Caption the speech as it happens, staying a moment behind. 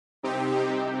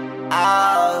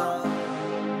Ow,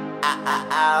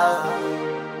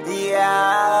 yeah,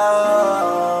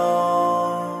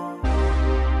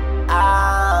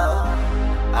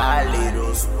 a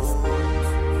little spoon.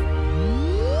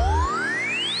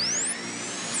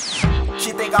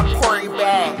 She think I'm Corey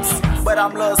Banks, but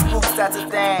I'm Lil Spooks, that's a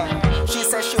thing. She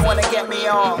said she wanna get me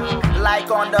on, like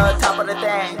on the top of the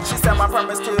thing. She said my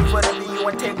promise to for the you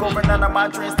and take over none of my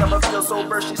dreams, never feel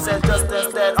sober. She said just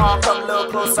instead, come a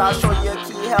little closer, I'll show you a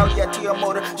key, hell yeah, to your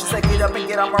motor. She said get up and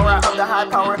get on my ride of the high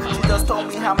power. She just told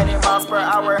me how many miles per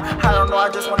hour. I don't know, I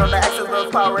just wanna know the access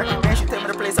of power. Then she take me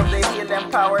to the place of the healing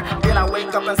power. Then I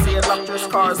wake up and see luxurious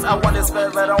cars. I want this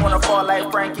fed, but I don't wanna fall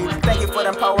like Frankie. Thank you for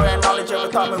the power and knowledge ever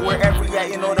taught me. Wherever you at,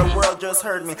 you know the world just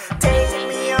heard me. Take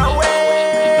me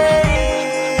away.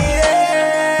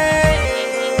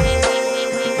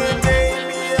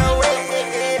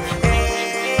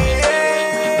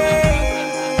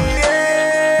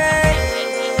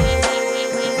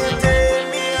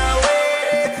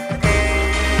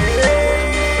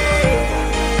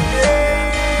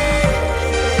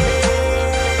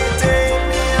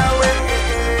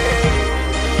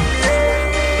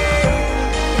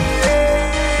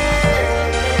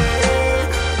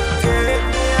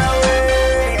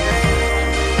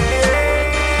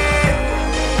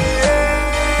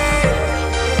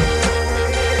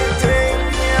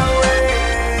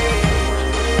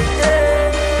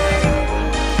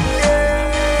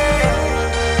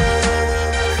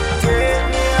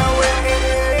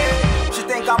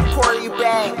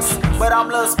 But I'm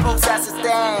Lil Spooks, that's his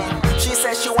thing. She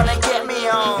said she wanna get me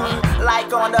on,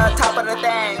 like on the top of the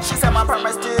thing. She said my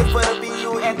promise to for the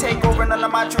BU and take over none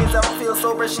of my dreams ever feel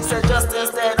sober. She said just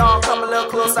instead, come a little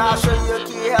closer, I'll show you a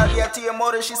key, hell yeah, to your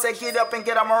motor. She said get up and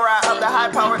get on my ride of the high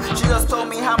power. She just told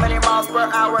me how many miles per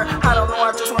hour. I don't know,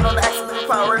 I just wanna know the absolute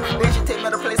power. Then she take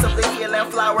me to the place of the healing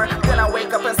flower. Then I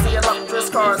wake up and see a luxurious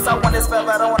cars. I want this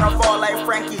forever, I don't wanna fall like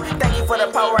Frankie. Thank you for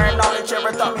the power and knowledge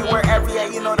ever taught me. Wherever you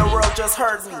at, you know the world just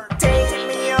heard me. Take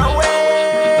me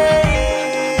away.